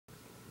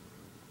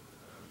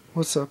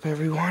What's up,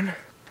 everyone?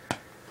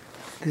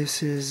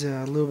 This is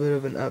a little bit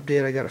of an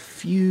update. I got a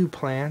few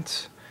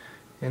plants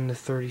in the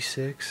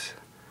 36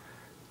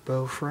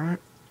 bow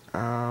front.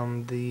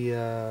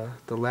 The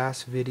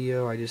last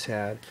video I just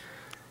had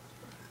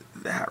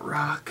that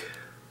rock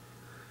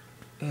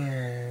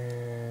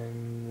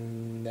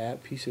and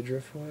that piece of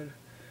driftwood.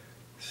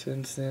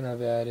 Since then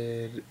I've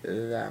added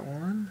that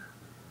one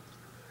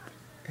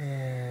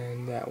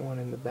and that one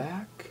in the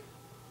back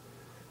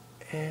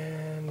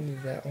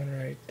and that one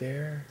right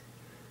there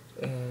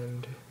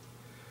and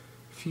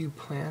a few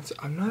plants.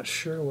 I'm not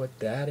sure what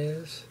that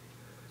is.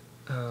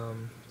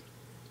 Damn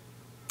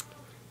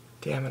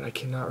it, I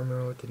cannot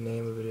remember what the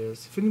name of it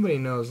is. If anybody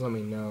knows, let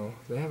me know.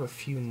 They have a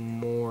few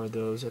more of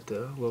those at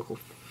the local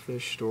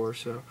fish store,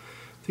 so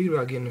thinking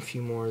about getting a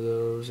few more of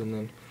those. And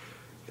then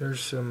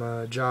there's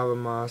some Java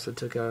moss I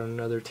took out of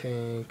another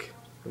tank,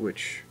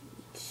 which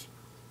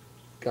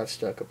got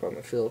stuck up on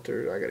the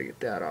filter. I gotta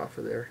get that off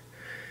of there.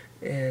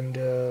 And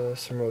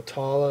some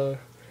Rotala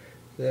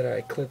that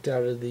I clipped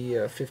out of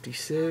the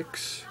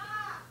 56.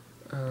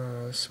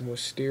 Some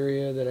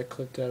wisteria that I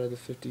clipped out of the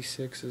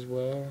 56 as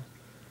well.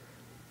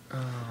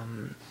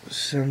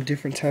 Some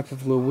different type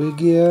of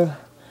Lowigia.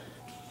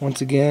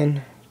 Once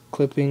again,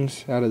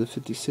 clippings out of the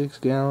 56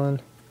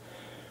 gallon.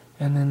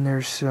 And then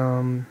there's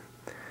some,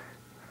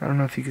 I don't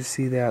know if you can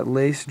see that,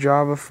 lace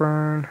Java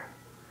fern.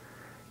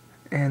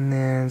 And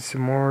then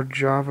some more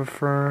Java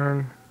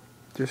fern,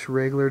 just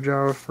regular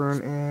Java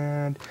fern,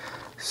 and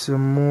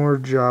some more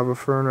Java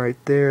fern right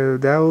there.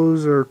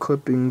 Those are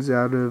clippings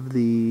out of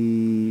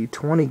the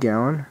 20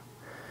 gallon,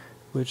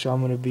 which I'm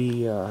going to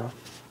be, I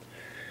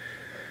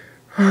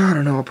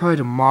don't know, probably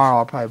tomorrow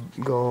I'll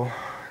probably go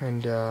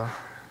and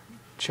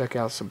check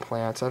out some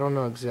plants. I don't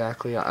know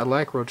exactly. I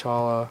like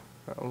Rotala.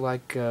 I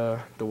like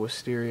the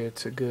wisteria.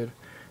 It's a good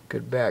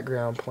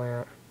background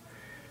plant.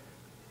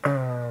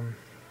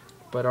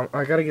 But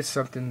I gotta get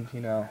something,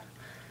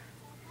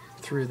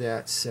 through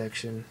that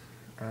section.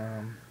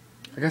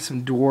 I got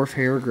some dwarf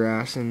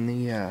hairgrass in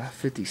the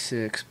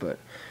 56, but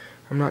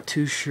I'm not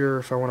too sure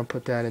if I want to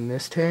put that in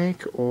this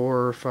tank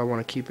or if I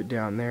want to keep it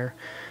down there.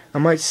 I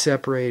might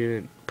separate it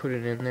and put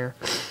it in there.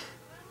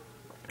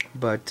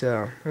 But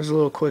there's a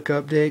little quick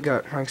update.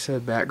 Got, like I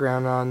said,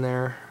 background on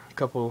there. A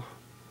couple,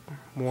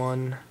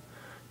 1,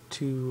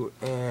 2,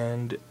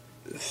 and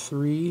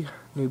 3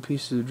 new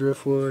pieces of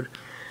driftwood.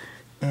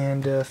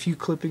 And a few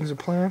clippings of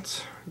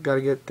plants. Got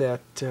to get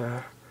that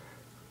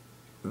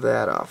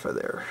off of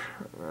there.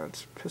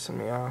 That's pissing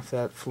me off.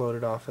 That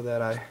floated off of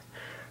that. I'll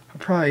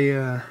probably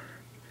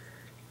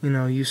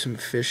use some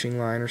fishing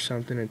line or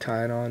something and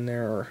tie it on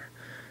there, or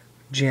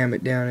jam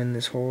it down in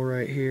this hole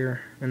right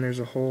here. And there's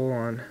a hole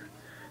on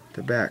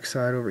the back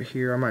side over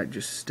here. I might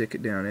just stick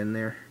it down in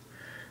there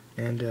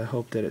and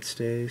hope that it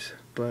stays.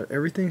 But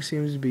everything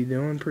seems to be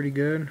doing pretty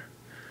good.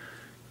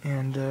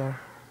 And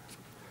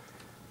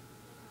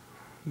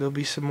there'll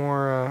be some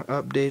more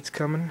updates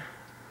coming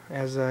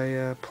as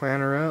I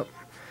plan her up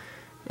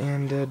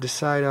and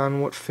decide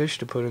on what fish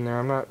to put in there.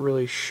 I'm not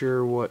really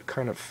sure what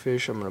kind of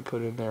fish I'm going to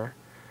put in there.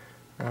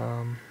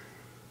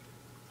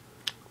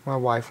 My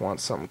wife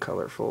wants something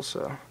colorful,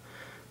 so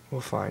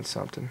we'll find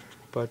something.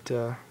 But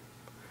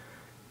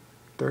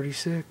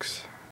 36.